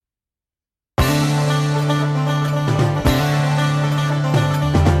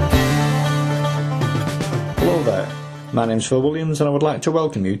My name's Phil Williams and I would like to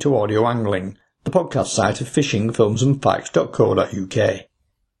welcome you to Audio Angling, the podcast site of fishingfilmsandfacts.co.uk.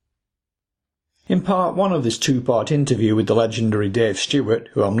 In part one of this two-part interview with the legendary Dave Stewart,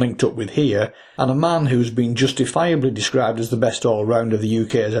 who I'm linked up with here, and a man who's been justifiably described as the best all-rounder the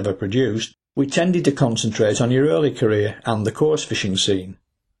UK has ever produced, we tended to concentrate on your early career and the coarse fishing scene.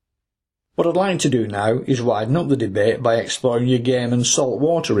 What I'd like to do now is widen up the debate by exploring your game and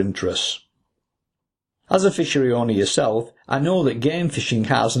saltwater interests. As a fishery owner yourself, I know that game fishing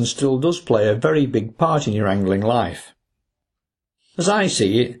has and still does play a very big part in your angling life. As I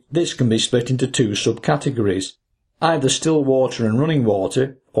see it, this can be split into two subcategories, either still water and running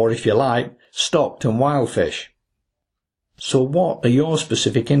water, or if you like, stocked and wild fish. So what are your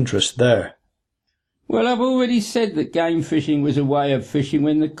specific interests there? Well, I've already said that game fishing was a way of fishing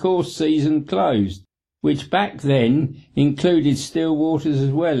when the coarse season closed, which back then included still waters as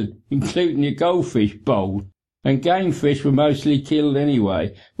well, including your goldfish bowl, and game fish were mostly killed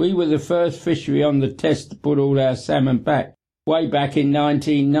anyway. We were the first fishery on the test to put all our salmon back, way back in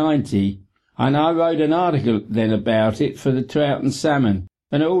 1990, and I wrote an article then about it for the Trout and Salmon,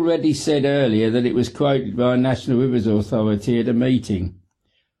 and already said earlier that it was quoted by a National Rivers Authority at a meeting.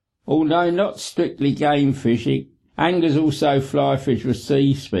 Although not strictly game fishing, anglers also fly fish for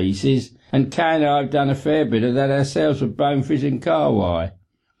sea species, and Kay and I have done a fair bit of that ourselves with bonefish and carwai.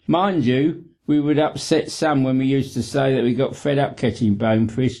 Mind you, we would upset some when we used to say that we got fed up catching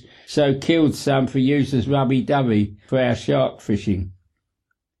bonefish, so killed some for use as rubby-dubby for our shark fishing.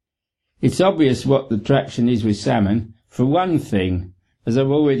 It's obvious what the attraction is with salmon. For one thing, as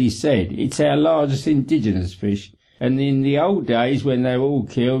I've already said, it's our largest indigenous fish, and in the old days when they were all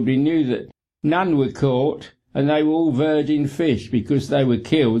killed, we knew that none were caught, and they were all virgin fish because they were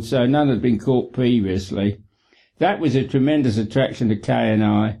killed, so none had been caught previously. That was a tremendous attraction to Kay and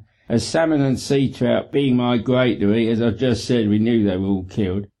I, as salmon and sea trout being migratory, as I just said, we knew they were all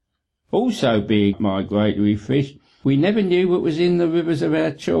killed. Also being migratory fish, we never knew what was in the rivers of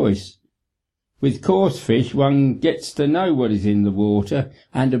our choice. With coarse fish, one gets to know what is in the water,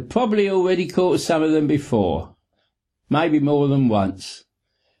 and had probably already caught some of them before. Maybe more than once.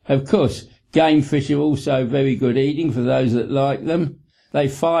 Of course, game fish are also very good eating for those that like them. They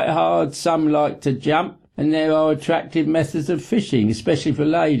fight hard, some like to jump, and there are attractive methods of fishing, especially for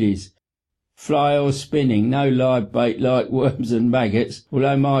ladies. Fly or spinning, no live bait like worms and maggots,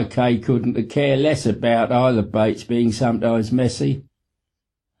 although my Kay couldn't care less about either baits being sometimes messy.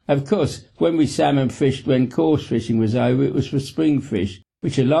 Of course, when we salmon fished when coarse fishing was over, it was for spring fish,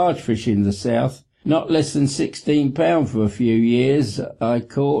 which are large fish in the south. Not less than £16 for a few years I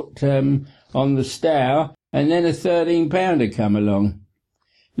caught on the Stour, and then a £13 come along.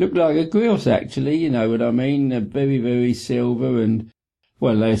 Looked like a grilse actually, you know what I mean, very, very silver, and,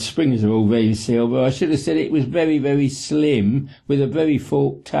 well, their springers are all very silver. I should have said it was very, very slim, with a very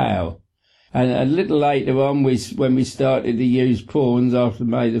forked tail. And a little later on, when we started to use prawns after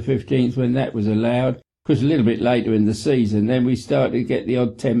May the 15th, when that was allowed, of course a little bit later in the season, then we started to get the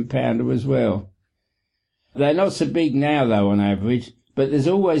odd £10 as well. They're not so big now, though, on average, but there's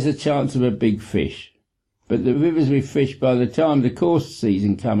always a chance of a big fish. But the rivers we fished by the time the coarse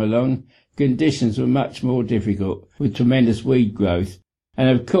season come along, conditions were much more difficult, with tremendous weed growth. And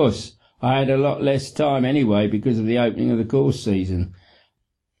of course, I had a lot less time anyway because of the opening of the coarse season.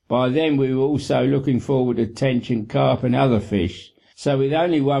 By then we were also looking forward to tench and carp and other fish. So with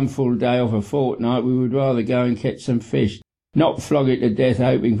only one full day off a fortnight, we would rather go and catch some fish, not flog it to death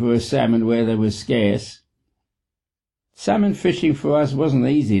hoping for a salmon where they were scarce. Salmon fishing for us wasn't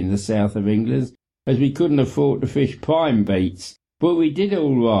easy in the south of England, as we couldn't afford to fish prime baits, but we did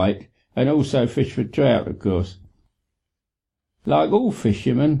all right, and also fish for trout, of course. Like all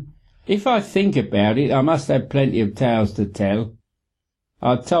fishermen, if I think about it, I must have plenty of tales to tell.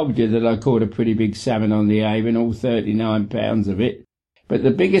 I told you that I caught a pretty big salmon on the Avon, all 39 pounds of it, but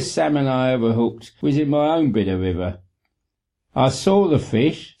the biggest salmon I ever hooked was in my own bit of river. I saw the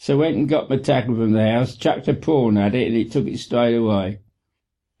fish, so went and got my tackle from the house, chucked a prawn at it, and it took it straight away.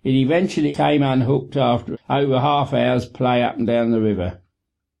 It eventually came unhooked after over half hour's play up and down the river.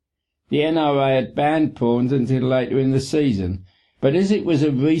 The NRA had banned prawns until later in the season, but as it was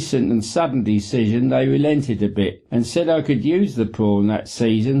a recent and sudden decision, they relented a bit, and said I could use the prawn that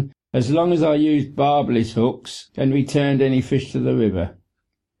season, as long as I used barbless hooks and returned any fish to the river.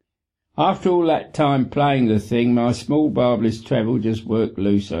 After all that time playing the thing, my small barbless treble just worked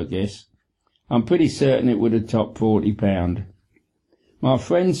loose, I guess. I'm pretty certain it would have topped £40. My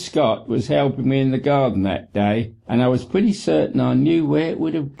friend Scott was helping me in the garden that day, and I was pretty certain I knew where it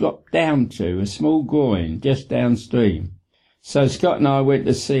would have dropped down to, a small groin, just downstream. So Scott and I went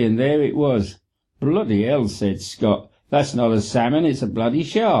to see, and there it was. "Bloody hell," said Scott, That's not a salmon, it's a bloody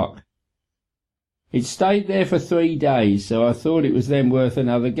shark. It stayed there for 3 days, so I thought it was then worth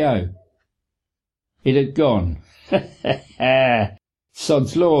another go. It had gone.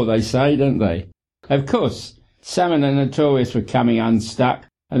 Sod's law, they say, don't they? Of course, salmon are notorious for coming unstuck,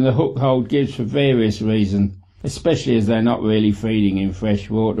 and the hook hold gives for various reasons, especially as they're not really feeding in fresh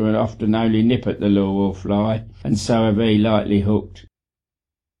water and often only nip at the lure or fly, and so are very lightly hooked.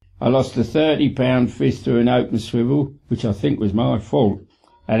 I lost a 30-pound fish through an open swivel, which I think was my fault,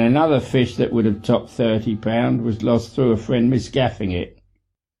 and another fish that would have topped 30 pound was lost through a friend misgaffing it.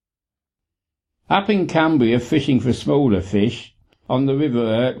 Up in Cumbria, fishing for smaller fish, on the River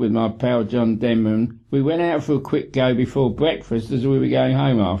Ert with my pal John Denman, we went out for a quick go before breakfast as we were going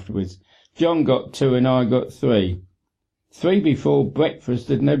home afterwards. John got 2 and I got 3. 3 before breakfast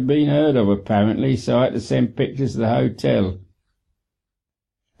had never been heard of apparently, so I had to send pictures to the hotel.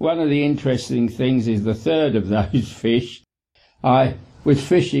 One of the interesting things is the third of those fish. I was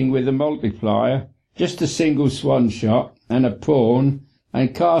fishing with a multiplier, just a single swan shot and a prawn,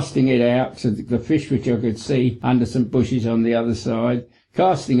 and casting it out to the fish which I could see under some bushes on the other side,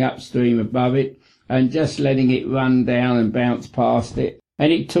 casting upstream above it, and just letting it run down and bounce past it.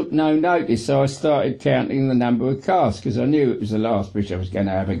 And it took no notice, so I started counting the number of casts, because I knew it was the last fish I was going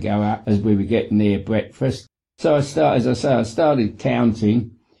to have a go at as we were getting near breakfast. So I started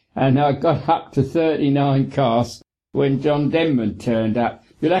counting, and I got up to 39 casts when John Denman turned up.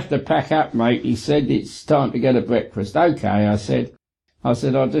 "You'll have to pack up, mate," he said. "It's time to go to breakfast." "OK," I said, "I'll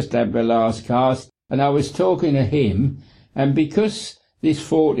just have the last cast." And I was talking to him, and because this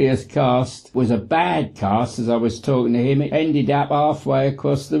 40th cast was a bad cast, as I was talking to him, it ended up halfway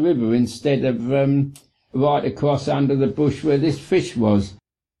across the river instead of right across under the bush where this fish was.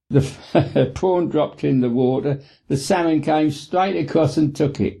 The prawn dropped in the water, the salmon came straight across and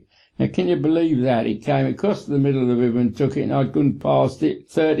took it. Now, can you believe that? It came across the middle of the river and took it, and I'd gone past it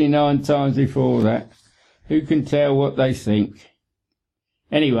 39 times before that. Who can tell what they think?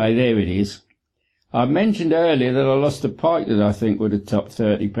 Anyway, there it is. I mentioned earlier that I lost a pike that I think would have topped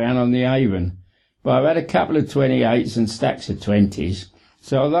 30 pound on the Avon, but I've had a couple of 28s and stacks of 20s,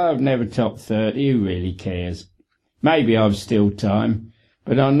 so although I've never topped 30, who really cares? Maybe I've still time,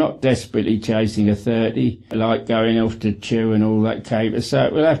 but I'm not desperately chasing a 30, like going off to Chew and all that caper, so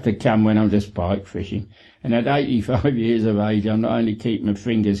it will have to come when I'm just pike fishing. And at 85 years of age, I'm not only keeping my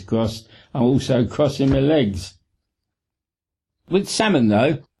fingers crossed, I'm also crossing my legs. With salmon,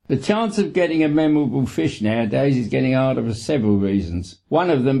 though, the chance of getting a memorable fish nowadays is getting harder for several reasons, one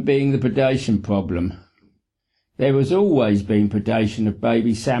of them being the predation problem. There has always been predation of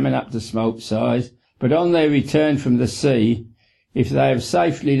baby salmon up to smolt size, but on their return from the sea, if they have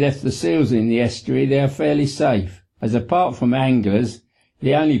safely left the seals in the estuary, they are fairly safe, as apart from anglers,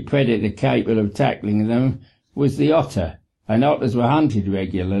 the only predator capable of tackling them was the otter, and otters were hunted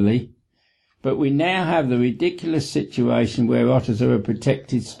regularly. But we now have the ridiculous situation where otters are a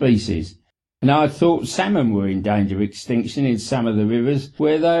protected species, and I thought salmon were in danger of extinction in some of the rivers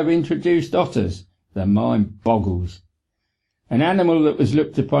where they have introduced otters. The mind boggles. An animal that was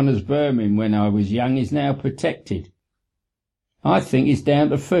looked upon as vermin when I was young is now protected. I think it's down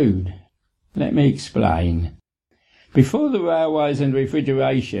to food. Let me explain. Before the railways and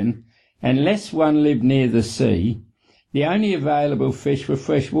refrigeration, unless one lived near the sea, the only available fish were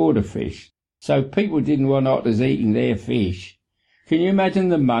freshwater fish. So people didn't want otters eating their fish. Can you imagine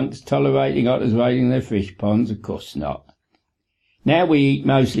the monks tolerating otters raiding their fish ponds? Of course not. Now we eat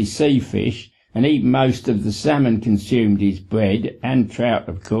mostly sea fish, and even most of the salmon consumed is bred, and trout,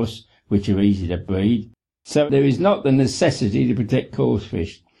 of course, which are easy to breed. So there is not the necessity to protect coarse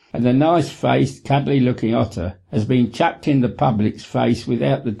fish, and the nice-faced, cuddly-looking otter has been chucked in the public's face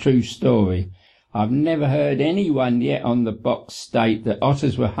without the true story. I've never heard anyone yet on the box state that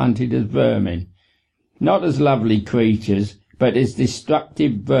otters were hunted as vermin. Not as lovely creatures, but as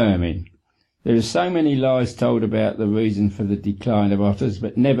destructive vermin. There are so many lies told about the reason for the decline of otters,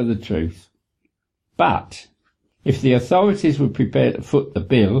 but never the truth. But if the authorities were prepared to foot the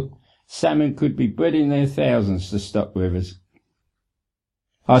bill, salmon could be bred in their thousands to stock rivers.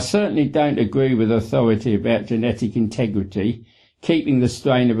 I certainly don't agree with authority about genetic integrity, keeping the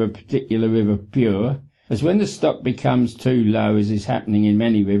strain of a particular river pure, as when the stock becomes too low, as is happening in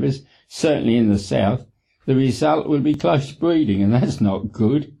many rivers, certainly in the south, the result will be close breeding, and that's not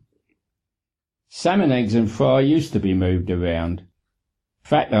good. Salmon eggs and fry used to be moved around. In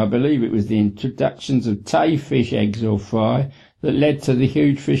fact, I believe it was the introductions of tay fish eggs or fry that led to the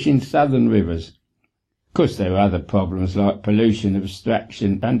huge fish in southern rivers. Of course, there are other problems like pollution,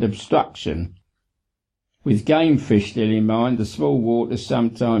 abstraction and obstruction. With game fish still in mind, the small waters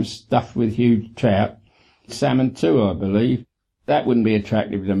sometimes stuffed with huge trout Salmon too, I believe. That wouldn't be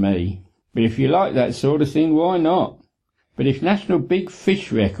attractive to me. But if you like that sort of thing, why not? But if national big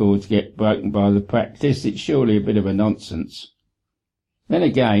fish records get broken by the practice, it's surely a bit of a nonsense. Then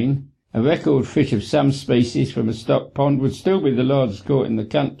again, a record fish of some species from a stock pond would still be the largest caught in the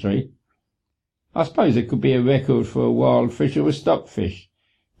country. I suppose it could be a record for a wild fish or a stock fish.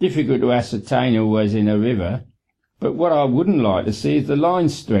 Difficult to ascertain always in a river. But what I wouldn't like to see is the line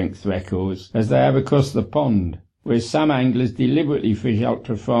strength records, as they have across the pond, where some anglers deliberately fish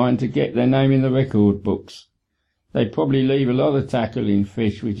ultra-fine to get their name in the record books. They probably leave a lot of tackle in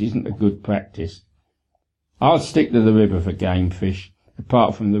fish, which isn't a good practice. I'll stick to the river for game fish,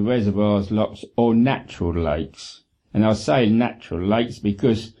 apart from the reservoirs, lochs or natural lakes. And I say natural lakes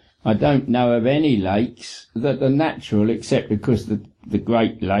because I don't know of any lakes that are natural except because the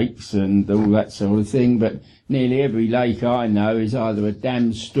Great Lakes and all that sort of thing, but nearly every lake I know is either a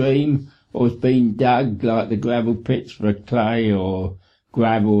dammed stream or has been dug, like the gravel pits for clay or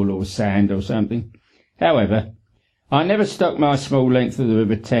gravel or sand or something. However, I never stock my small length of the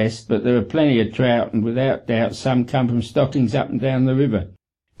river test, but there are plenty of trout, and without doubt some come from stockings up and down the river.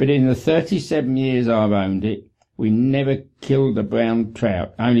 But in the 37 years I've owned it, we never killed a brown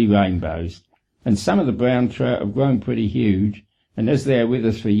trout, only rainbows. And some of the brown trout have grown pretty huge, and as they're with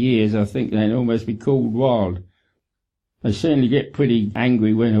us for years, I think they'd almost be called wild. They certainly get pretty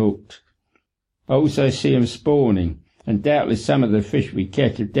angry when hooked. I also see them spawning, and doubtless some of the fish we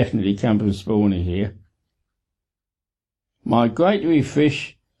catch have definitely come from spawning here. Migratory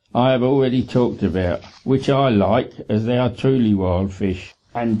fish I have already talked about, which I like, as they are truly wild fish,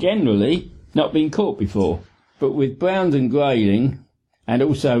 and generally not been caught before. But with browns and grayling, and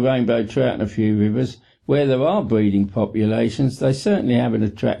also rainbow trout in a few rivers, where there are breeding populations, they certainly have an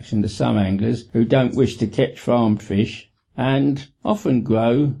attraction to some anglers who don't wish to catch farmed fish, and often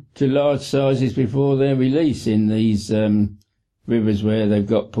grow to large sizes before their release in these rivers where they've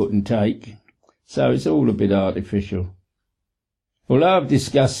got put and take. So it's all a bit artificial. Although I've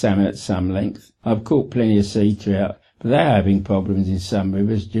discussed salmon at some length, I've caught plenty of sea trout, but they're having problems in some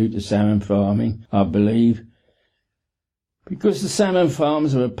rivers due to salmon farming, I believe, because the salmon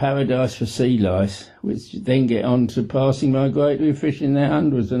farms are a paradise for sea lice, which then get on to passing migratory fish in their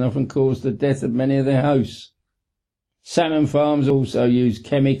hundreds and often cause the death of many of their hosts. Salmon farms also use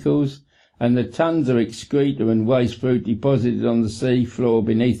chemicals, and the tons of excreta and waste fruit deposited on the sea floor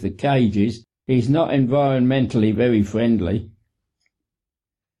beneath the cages is not environmentally very friendly.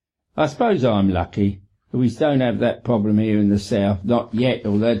 I suppose I'm lucky, but we don't have that problem here in the south, not yet,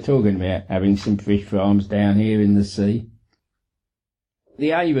 although they're talking about having some fish farms down here in the sea.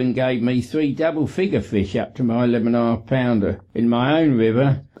 The Avon gave me 3 double-figure fish up to my 11.5 pounder in my own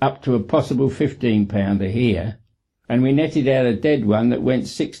river, up to a possible 15 pounder here, and we netted out a dead one that went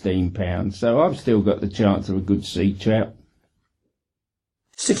 16 pounds, so I've still got the chance of a good sea trout.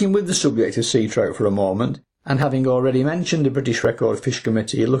 Sticking with the subject of sea trout for a moment, and having already mentioned the British Record Fish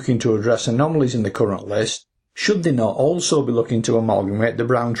Committee looking to address anomalies in the current list, should they not also be looking to amalgamate the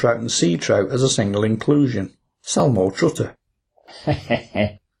brown trout and sea trout as a single inclusion? Salmo Trutter.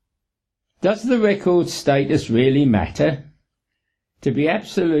 Does the record status really matter? To be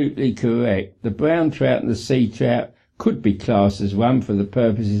absolutely correct, the brown trout and the sea trout could be classed as one for the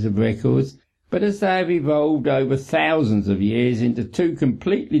purposes of records, but as they have evolved over thousands of years into 2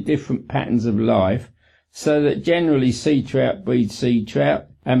 completely different patterns of life, so that generally sea trout breed sea trout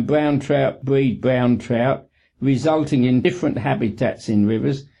and brown trout breed brown trout, resulting in different habitats in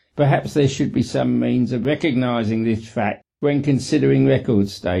rivers, perhaps there should be some means of recognising this fact when considering record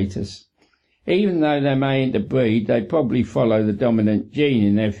status. Even though they may interbreed, they probably follow the dominant gene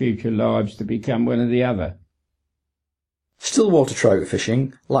in their future lives to become one or the other. Stillwater trout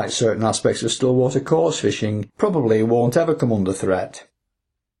fishing, like certain aspects of stillwater coarse fishing, probably won't ever come under threat.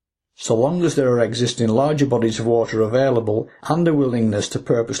 So long as there are existing larger bodies of water available and a willingness to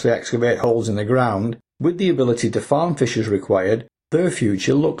purposely excavate holes in the ground, with the ability to farm fish as required, their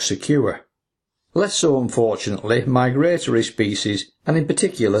future looks secure. Less so, unfortunately, migratory species, and in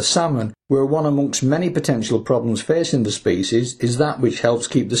particular salmon, where one amongst many potential problems facing the species is that which helps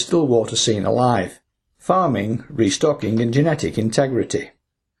keep the stillwater scene alive: farming, restocking and genetic integrity.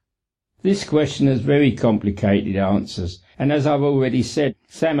 This question has very complicated answers, and as I've already said,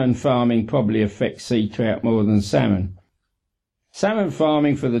 salmon farming probably affects sea trout more than salmon. Salmon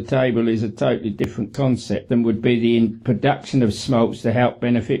farming for the table is a totally different concept than would be the production of smolts to help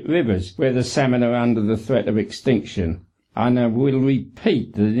benefit rivers, where the salmon are under the threat of extinction. And I will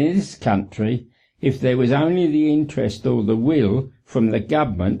repeat that in this country, if there was only the interest or the will from the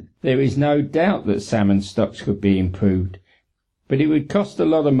government, there is no doubt that salmon stocks could be improved. but it would cost a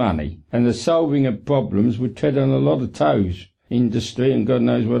lot of money, and the solving of problems would tread on a lot of toes, industry and God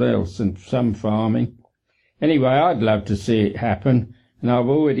knows what else, and some farming. Anyway, I'd love to see it happen, and I've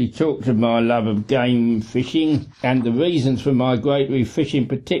already talked of my love of game fishing and the reasons for migratory fish in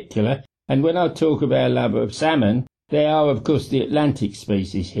particular, and when I talk of our love of salmon, there are of course the Atlantic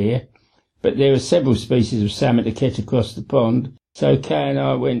species here, but there are several species of salmon to catch across the pond, so Kay and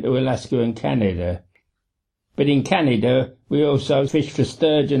I went to Alaska and Canada. But in Canada we also fish for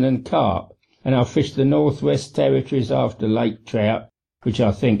sturgeon and carp, and I fished the Northwest Territories after lake trout, which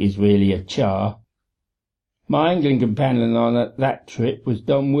I think is really a char. My angling companion on that trip was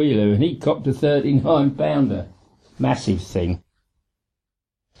Don Wheeler, and he copped a 39-pounder. Massive thing.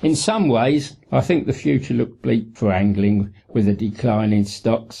 In some ways, I think the future looked bleak for angling with a decline in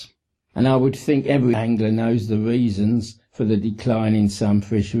stocks, and I would think every angler knows the reasons for the decline in some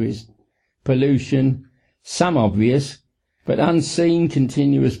fisheries. Pollution, some obvious, but unseen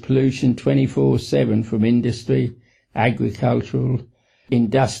continuous pollution 24/7 from industry, agricultural,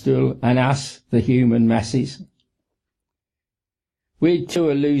 industrial, and us, the human masses. We too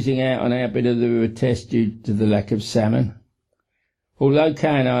are losing out on our bit of the river test due to the lack of salmon. Although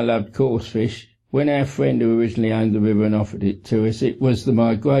Kay and I loved coarse fish, when our friend who originally owned the river and offered it to us, it was the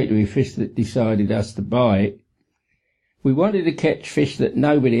migratory fish that decided us to buy it. We wanted to catch fish that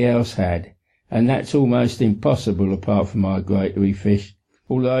nobody else had, and that's almost impossible apart from migratory fish,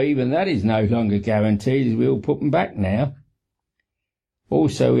 although even that is no longer guaranteed as we all put them back now.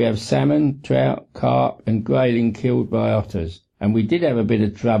 Also we have salmon, trout, carp and grayling killed by otters, and we did have a bit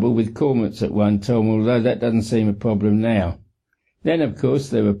of trouble with cormorants at one time, although that doesn't seem a problem now. Then of course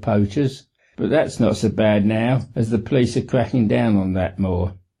there were poachers, but that's not so bad now, as the police are cracking down on that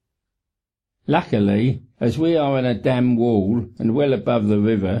more. Luckily, as we are on a dam wall and well above the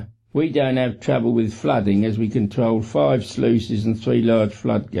river, we don't have trouble with flooding as we control 5 sluices and 3 large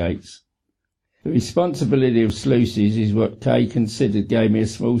floodgates. The responsibility of sluices is what Kay considered gave me a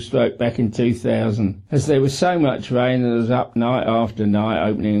small stroke back in 2000, as there was so much rain that I was up night after night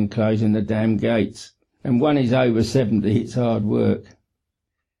opening and closing the dam gates, and one is over 70, it's hard work.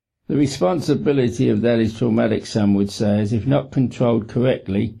 The responsibility of that is traumatic, some would say, as if not controlled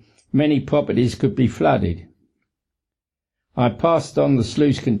correctly, many properties could be flooded. I passed on the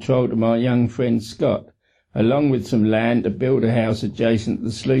sluice control to my young friend Scott, along with some land to build a house adjacent to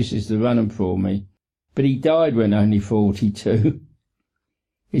the sluices to run them for me, but he died when only 42.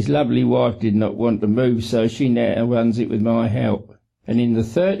 His lovely wife did not want to move, so she now runs it with my help, and in the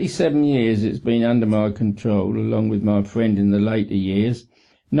 37 years it's been under my control, along with my friend in the later years,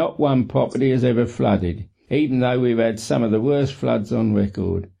 not one property has ever flooded, even though we've had some of the worst floods on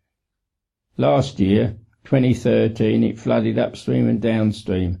record. Last year, 2013, it flooded upstream and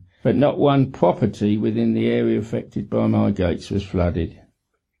downstream, but not one property within the area affected by my gates was flooded.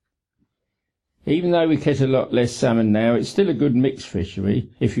 Even though we catch a lot less salmon now, it's still a good mixed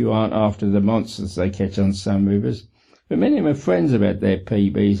fishery, if you aren't after the monsters they catch on some rivers. But many of my friends have had their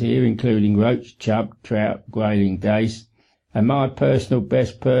PBs here, including roach, chub, trout, grayling, dace, and my personal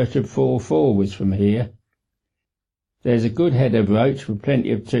best perch of 4/4 was from here. There's a good head of roach with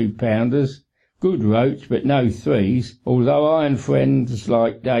plenty of 2-pounders, good roach but no 3s, although I and friends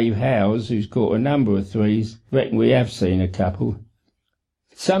like Dave Howes, who's caught a number of 3s, reckon we have seen a couple.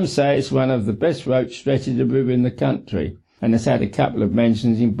 Some say it's one of the best roach stretches of river in the country, and has had a couple of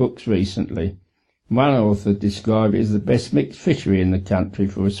mentions in books recently. One author described it as the best mixed fishery in the country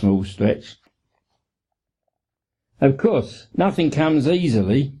for a small stretch. Of course, nothing comes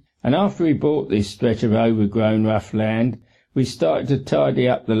easily, and after we bought this stretch of overgrown rough land, we started to tidy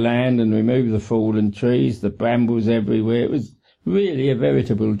up the land and remove the fallen trees, the brambles everywhere. It was really a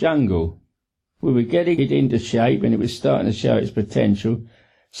veritable jungle. We were getting it into shape and it was starting to show its potential,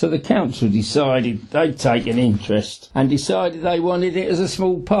 so the council decided they'd take an interest and decided they wanted it as a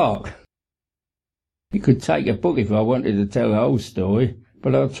small park. It could take a book if I wanted to tell the whole story,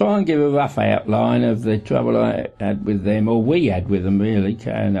 but I'll try and give a rough outline of the trouble I had with them, or we had with them really,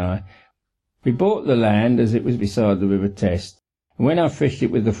 Kay and I. We bought the land as it was beside the River Test, and when I fished it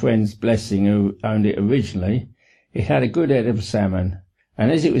with a friend's blessing who owned it originally, it had a good head of salmon,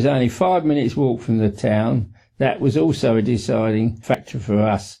 and as it was only 5 minutes' walk from the town, that was also a deciding factor for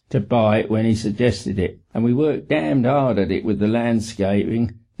us to buy it when he suggested it, and we worked damned hard at it with the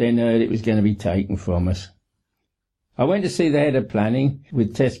landscaping, then heard it was going to be taken from us. I went to see the head of planning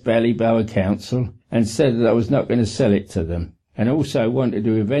with Test Valley Borough Council and said that I was not going to sell it to them, and also wanted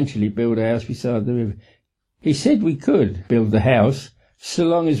to eventually build a house beside the river. He said we could build the house so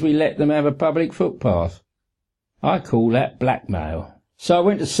long as we let them have a public footpath. I call that blackmail. So I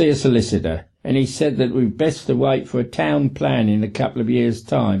went to see a solicitor, and he said that we'd best to wait for a town plan in a couple of years'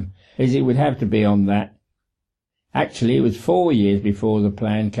 time, as it would have to be on that. Actually, it was 4 years before the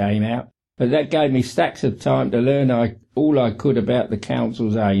plan came out, but that gave me stacks of time to learn all I could about the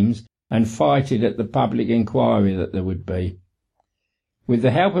council's aims and fight it at the public inquiry that there would be. With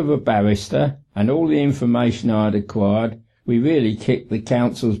the help of a barrister and all the information I had acquired, we really kicked the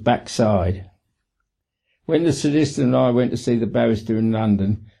council's backside. When the solicitor and I went to see the barrister in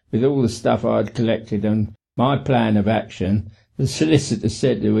London, with all the stuff I had collected and my plan of action, the solicitor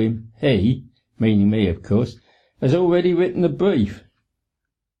said to him, he, meaning me of course, has already written the brief.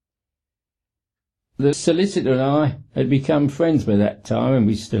 The solicitor and I had become friends by that time, and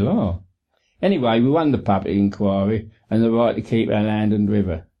we still are. Anyway, we won the public inquiry and the right to keep our land and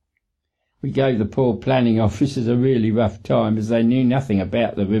river. We gave the poor planning officers a really rough time, as they knew nothing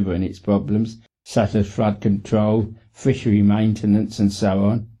about the river and its problems, such as flood control, fishery maintenance and so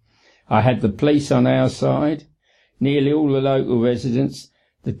on. I had the police on our side, nearly all the local residents,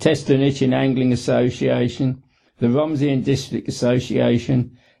 the Testanician Angling Association, the Romsey District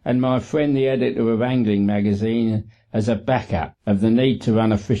Association, and my friend the editor of Angling magazine as a backup of the need to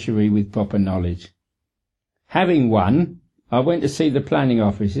run a fishery with proper knowledge. Having won, I went to see the planning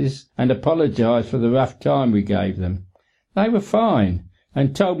officers and apologised for the rough time we gave them. They were fine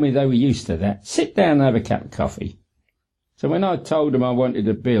and told me they were used to that. Sit down and have a cup of coffee. So when I told them I wanted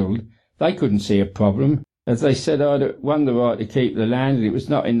to build, they couldn't see a problem, as they said I'd won the right to keep the land and it was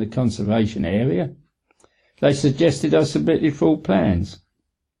not in the conservation area. They suggested I submitted full plans.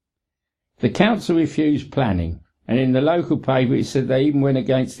 The council refused planning, and in the local paper it said they even went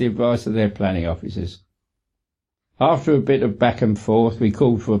against the advice of their planning officers. After a bit of back and forth, we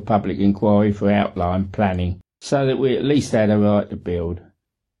called for a public inquiry for outline planning, so that we at least had a right to build.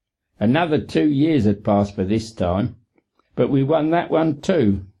 Another 2 years had passed by this time, but we won that one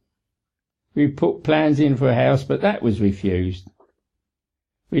too. We put plans in for a house, but that was refused.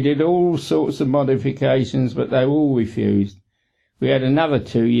 We did all sorts of modifications, but they were all refused. We had another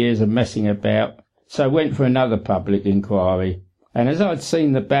 2 years of messing about, so went for another public inquiry, and as I'd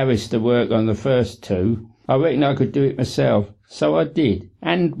seen the barrister work on the first two, I reckoned I could do it myself, so I did,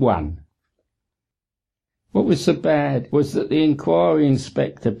 and won. What was so bad was that the inquiry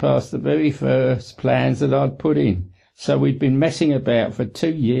inspector passed the very first plans that I'd put in, so we'd been messing about for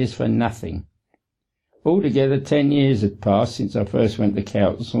 2 years for nothing. Altogether 10 years had passed since I first went to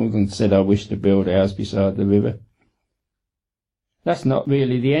council and said I wished to build a house beside the river. That's not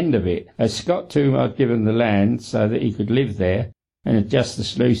really the end of it, as Scott, to whom I'd given the land so that he could live there and adjust the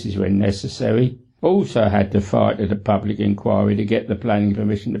sluices when necessary, also had to fight at a public inquiry to get the planning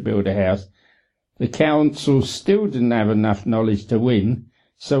permission to build a house. The council still didn't have enough knowledge to win,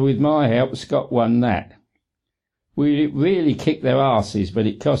 so with my help Scott won that. We really kicked their arses, but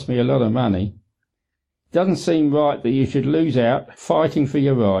it cost me a lot of money. Doesn't seem right that you should lose out fighting for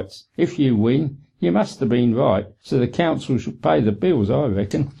your rights. If you win, you must have been right, so the council should pay the bills, I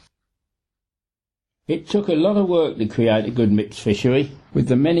reckon. It took a lot of work to create a good mixed fishery, with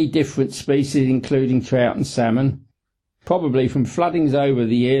the many different species including trout and salmon. Probably from floodings over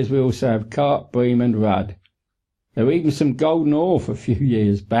the years we also have carp, bream and rudd. There were even some golden orf a few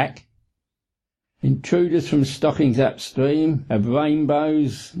years back. Intruders from stockings upstream have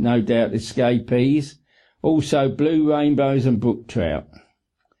rainbows, no doubt escapees, also blue rainbows and brook trout.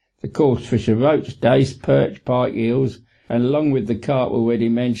 The coarse fish are roach, dace, perch, pike, eels, and along with the carp already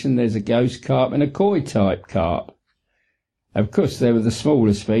mentioned there's a ghost carp and a koi type carp. Of course there were the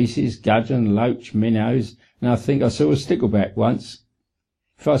smaller species, gudgeon, loach, minnows, and I think I saw a stickleback once.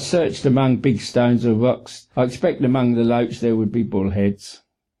 If I searched among big stones or rocks, I expect among the loach there would be bullheads.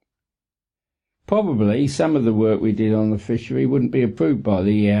 Probably some of the work we did on the fishery wouldn't be approved by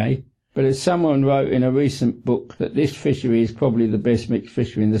the EA, but as someone wrote in a recent book that this fishery is probably the best mixed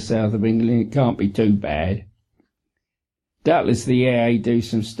fishery in the south of England, it can't be too bad. Doubtless the EA do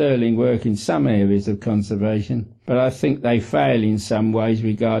some sterling work in some areas of conservation, but I think they fail in some ways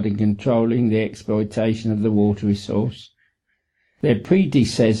regarding controlling the exploitation of the water resource. Their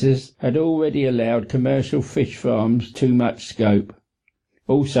predecessors had already allowed commercial fish farms too much scope,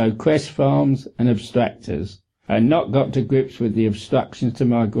 also crest farms and abstractors, and not got to grips with the obstructions to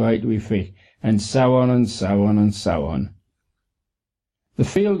migratory fish, and so on and so on and so on. The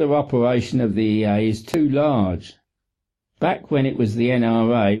field of operation of the EA is too large. Back when it was the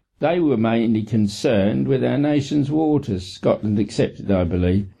NRA, they were mainly concerned with our nation's waters, Scotland excepted, I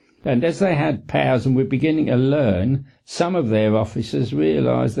believe, and as they had powers and were beginning to learn, some of their officers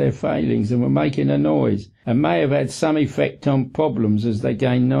realised their failings and were making a noise, and may have had some effect on problems as they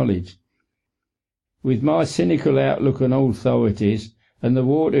gained knowledge. With my cynical outlook on authorities, and the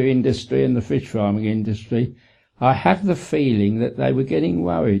water industry and the fish farming industry, I have the feeling that they were getting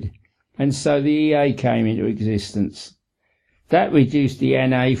worried, and so the EA came into existence. That reduced the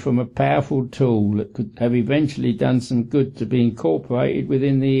NA from a powerful tool that could have eventually done some good to be incorporated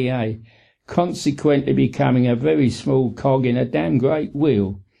within the EA, consequently becoming a very small cog in a damn great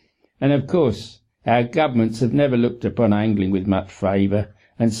wheel. And of course, our governments have never looked upon angling with much favour,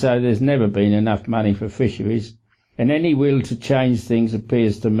 and so there's never been enough money for fisheries, and any will to change things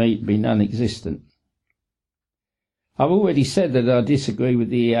appears to me to be non-existent. I've already said that I disagree with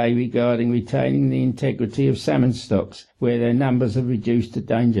the EA regarding retaining the integrity of salmon stocks where their numbers are reduced to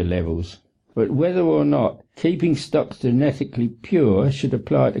danger levels. But whether or not keeping stocks genetically pure should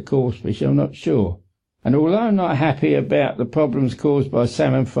apply to coarse fish, I'm not sure. And although I'm not happy about the problems caused by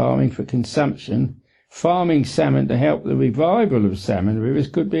salmon farming for consumption, farming salmon to help the revival of salmon rivers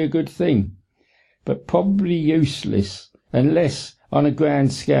could be a good thing, but probably useless unless on a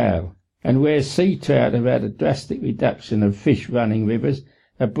grand scale. And where sea trout have had a drastic reduction of fish running rivers,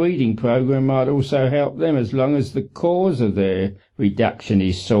 a breeding program might also help them as long as the cause of their reduction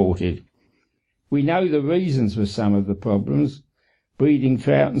is sorted. We know the reasons for some of the problems, breeding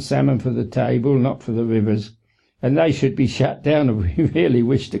trout and salmon for the table, not for the rivers, and they should be shut down if we really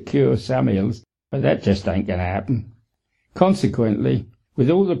wish to cure some ills, but that just ain't going to happen. Consequently, with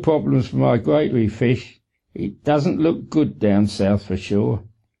all the problems for migratory fish, it doesn't look good down south for sure.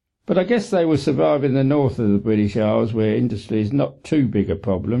 But I guess they will survive in the north of the British Isles where industry is not too big a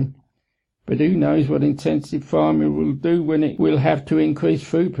problem. But who knows what intensive farming will do when it will have to increase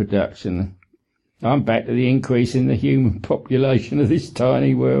food production. I'm back to the increase in the human population of this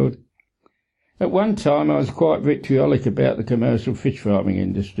tiny world. At one time I was quite vitriolic about the commercial fish farming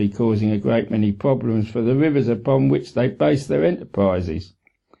industry causing a great many problems for the rivers upon which they base their enterprises.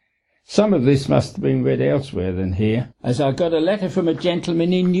 Some of this must have been read elsewhere than here, as I got a letter from a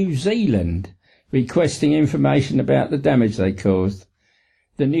gentleman in New Zealand requesting information about the damage they caused.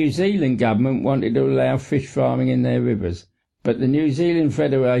 The New Zealand government wanted to allow fish farming in their rivers, but the New Zealand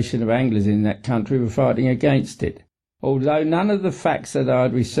Federation of Anglers in that country were fighting against it. Although none of the facts that I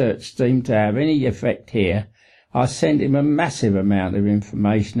had researched seemed to have any effect here, I sent him a massive amount of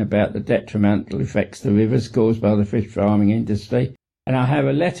information about the detrimental effects to rivers caused by the fish farming industry, and I have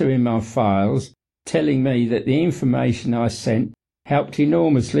a letter in my files telling me that the information I sent helped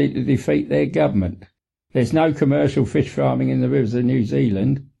enormously to defeat their government. There's no commercial fish farming in the rivers of New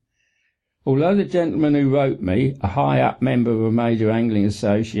Zealand. Although the gentleman who wrote me, a high-up member of a major angling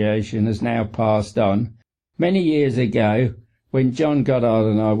association, has now passed on, many years ago, when John Goddard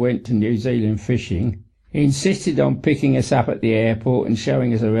and I went to New Zealand fishing, he insisted on picking us up at the airport and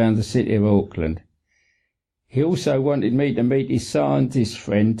showing us around the city of Auckland. He also wanted me to meet his scientist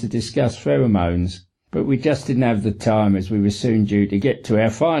friend to discuss pheromones, but we just didn't have the time as we were soon due to get to our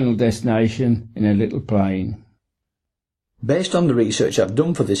final destination in a little plane. Based on the research I've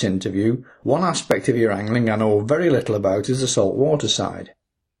done for this interview, one aspect of your angling I know very little about is the saltwater side.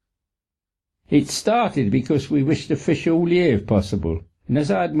 It started because we wished to fish all year if possible, and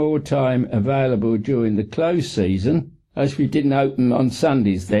as I had more time available during the close season, as we didn't open on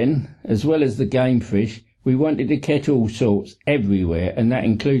Sundays then, as well as the game fish, we wanted to catch all sorts everywhere, and that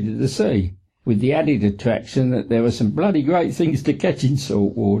included the sea, with the added attraction that there were some bloody great things to catch in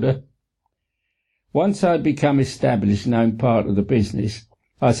salt water. Once I had become established and owned part of the business,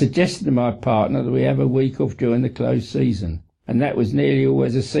 I suggested to my partner that we have a week off during the close season, and that was nearly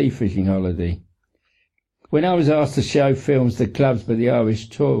always a sea fishing holiday. When I was asked to show films to clubs by the Irish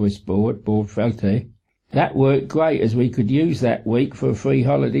Tourist Board, Bord Fáilte, that worked great as we could use that week for a free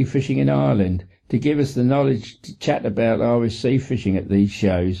holiday fishing in Ireland, to give us the knowledge to chat about Irish sea fishing at these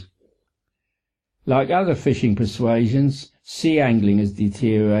shows. Like other fishing persuasions, sea angling has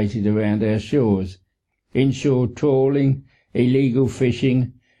deteriorated around our shores. Inshore trawling, illegal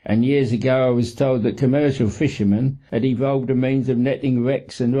fishing, and years ago I was told that commercial fishermen had evolved a means of netting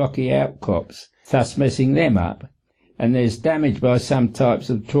wrecks and rocky outcrops, thus messing them up, and there's damage by some types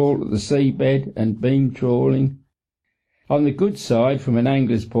of trawl at the seabed and beam trawling. On the good side, from an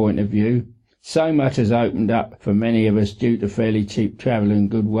angler's point of view, so much has opened up for many of us due to fairly cheap travel and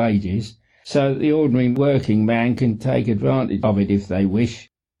good wages, so that the ordinary working man can take advantage of it if they wish.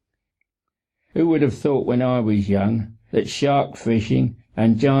 Who would have thought when I was young that shark fishing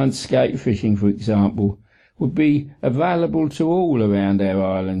and giant skate fishing, for example, would be available to all around our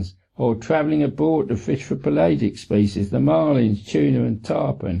islands, or travelling abroad to fish for pelagic species, the marlins, tuna and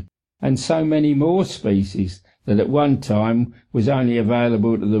tarpon, and so many more species that at one time was only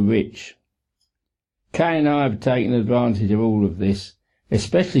available to the rich. Kay and I have taken advantage of all of this,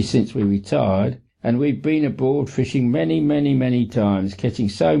 especially since we retired, and we've been abroad fishing many times, catching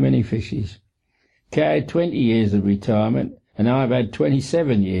so many fishes. Kay had 20 years of retirement, and I've had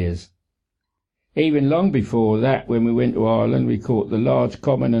 27 years. Even long before that, when we went to Ireland, we caught the large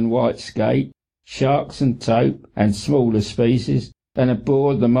common and white skate, sharks and tope, and smaller species, and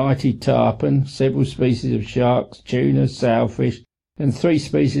aboard the mighty tarpon, several species of sharks, tuna, sailfish, and 3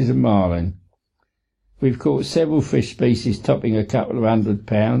 species of marlin. We've caught several fish species topping a couple of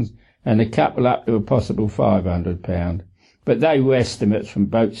 £100, and a couple up to a possible £500, but they were estimates from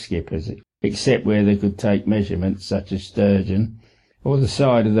boat skippers, except where they could take measurements, such as sturgeon, or the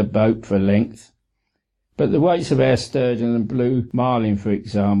side of the boat for length. But the weights of our sturgeon and blue marlin, for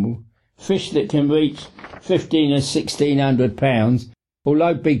example, fish that can reach 15 or 1600 pounds,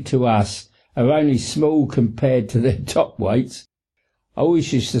 although big to us, are only small compared to their top weights. I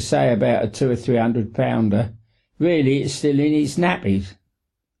always used to say about a 200 or 300 pounder, really it's still in its nappies.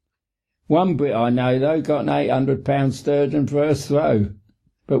 One Brit I know, though, got an 800 pound sturgeon first throw,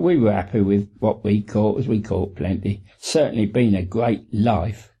 but we were happy with what we caught, as we caught plenty. Certainly been a great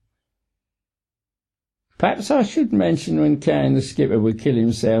life. Perhaps I should mention when Kay and the skipper would kill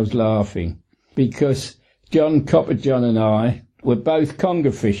themselves laughing, because John Copperjohn and I were both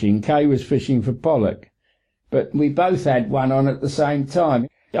conger fishing. Kay was fishing for pollock, but we both had one on at the same time.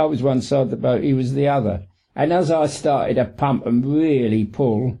 I was one side of the boat, he was the other. And as I started to pump and really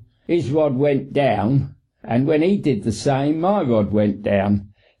pull, his rod went down, and when he did the same, my rod went down.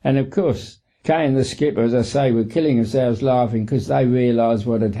 And of course, Kay and the skipper, as I say, were killing themselves laughing because they realised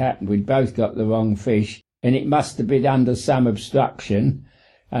what had happened. We'd both got the wrong fish, and it must have been under some obstruction,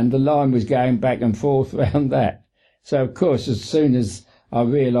 and the line was going back and forth round that. So, of course, as soon as I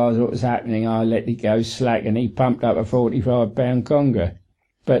realised what was happening, I let it go slack, and he pumped up a 45-pound conger.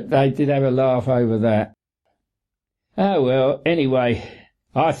 But they did have a laugh over that. Oh, well, anyway,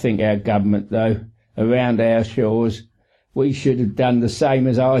 I think our government, though, around our shores, we should have done the same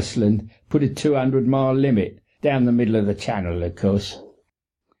as Iceland, put a 200-mile limit down the middle of the channel, of course.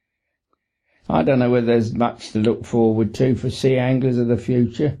 I don't know whether there's much to look forward to for sea anglers of the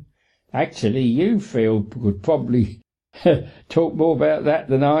future. Actually, you, Phil, could probably talk more about that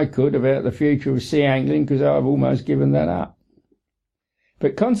than I could about the future of sea angling, because I've almost given that up.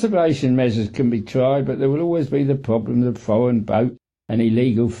 But conservation measures can be tried, but there will always be the problem of foreign boats and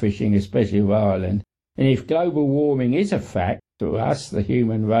illegal fishing, especially of Ireland. And if global warming is a fact to us, the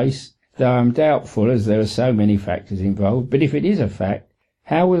human race, though I'm doubtful as there are so many factors involved, but if it is a fact,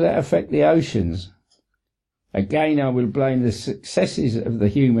 how will that affect the oceans? Again, I will blame the successes of the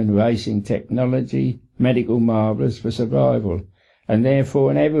human race in technology, medical marvels for survival, and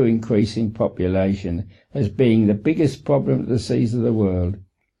therefore an ever-increasing population as being the biggest problem at the seas of the world.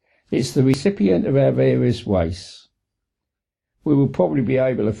 It's the recipient of our various wastes. We will probably be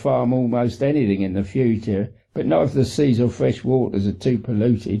able to farm almost anything in the future, but not if the seas or fresh waters are too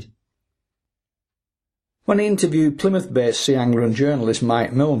polluted. When he interviewed Plymouth-based sea angler and journalist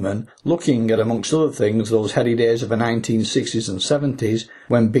Mike Millman, looking at, amongst other things, those heady days of the 1960s and 70s,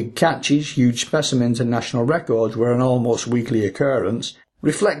 when big catches, huge specimens and national records were an almost weekly occurrence,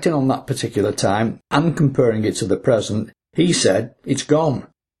 reflecting on that particular time and comparing it to the present, he said, "It's gone.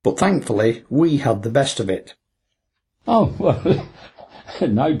 But thankfully, we had the best of it." Oh, well,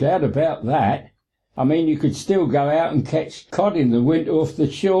 no doubt about that. I mean, you could still go out and catch cod in the winter off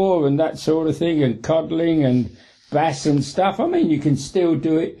the shore and that sort of thing, and codling and bass and stuff. I mean, you can still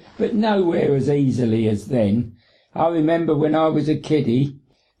do it, but nowhere as easily as then. I remember when I was a kiddie,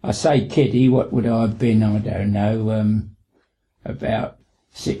 I say kiddie, what would I have been? I don't know, about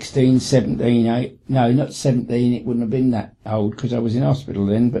 16, 17, 8, no, not 17, it wouldn't have been that old because I was in hospital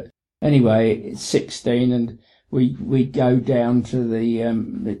then, but anyway, it's 16, and we'd go down to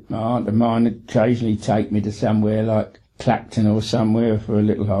my aunt of mine would occasionally take me to somewhere like Clacton or somewhere for a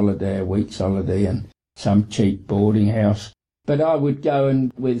little holiday, a week's holiday, and some cheap boarding house. But I would go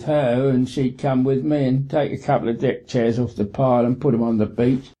and with her, and she'd come with me and take a couple of deck chairs off the pile and put them on the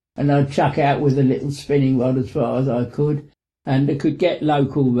beach, and I'd chuck out with a little spinning rod as far as I could, and I could get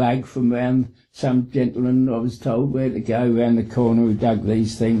local rag from round some gentleman, I was told, where to go round the corner who dug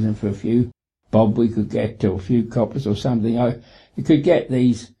these things, and for a few bob we could get, or a few coppers or something, you could get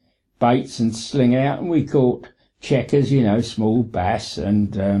these baits and sling out, and we caught checkers, small bass,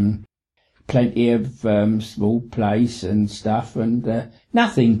 and plenty of small plaice and stuff, and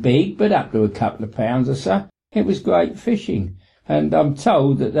nothing big, but up to a couple of pounds or so. It was great fishing, and I'm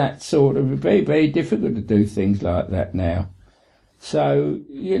told that that's sort of very, very difficult to do things like that now. So,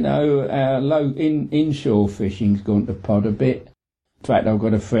 our inshore fishing's gone to pot a bit. In fact, I've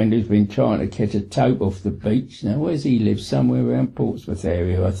got a friend who's been trying to catch a tope off the beach. Now, where's he live? Somewhere around Portsmouth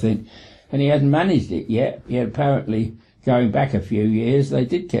area, I think. and he hadn't managed it yet. He had apparently, going back a few years, they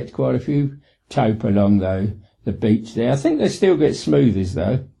did catch quite a few tope along the beach there. I think they still get smoothers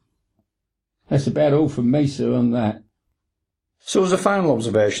though. That's about all from me, sir, on that. So as a final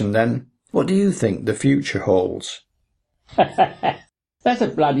observation then, what do you think the future holds? That's a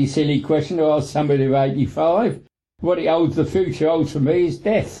bloody silly question to ask somebody who's 85. What it holds, the future holds for me is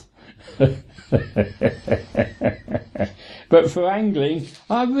death. But for angling,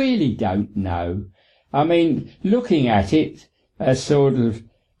 I really don't know. I mean, looking at it as sort of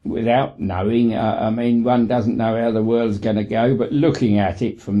without knowing, I mean, one doesn't know how the world's going to go, but looking at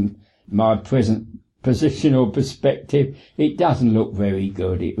it from my present position or perspective, it doesn't look very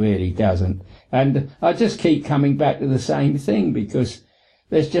good. It really doesn't. And I just keep coming back to the same thing because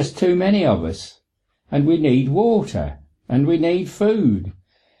there's just too many of us. And we need water. And we need food.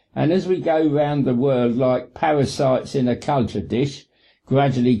 And as we go round the world like parasites in a culture dish,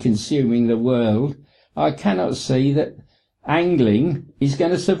 gradually consuming the world, I cannot see that angling is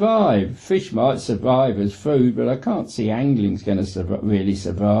going to survive. Fish might survive as food, but I can't see angling's going to really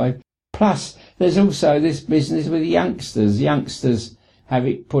survive. Plus, there's also this business with youngsters. Youngsters have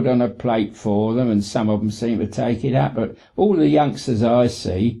it put on a plate for them, and some of them seem to take it up. But all the youngsters I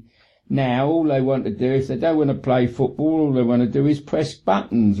see now, all they want to do, if they don't want to play football, all they want to do is press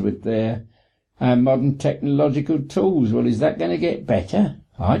buttons with their modern technological tools. Well, is that going to get better?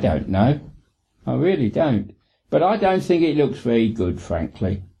 I don't know. I really don't. But I don't think it looks very good,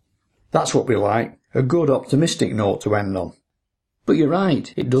 frankly. That's what we like. A good, optimistic note to end on. But you're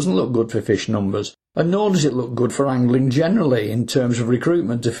right, it doesn't look good for fish numbers, and nor does it look good for angling generally in terms of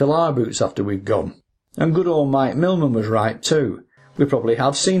recruitment to fill our boots after we've gone. And good old Mike Millman was right too. We probably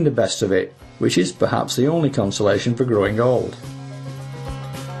have seen the best of it, which is perhaps the only consolation for growing old.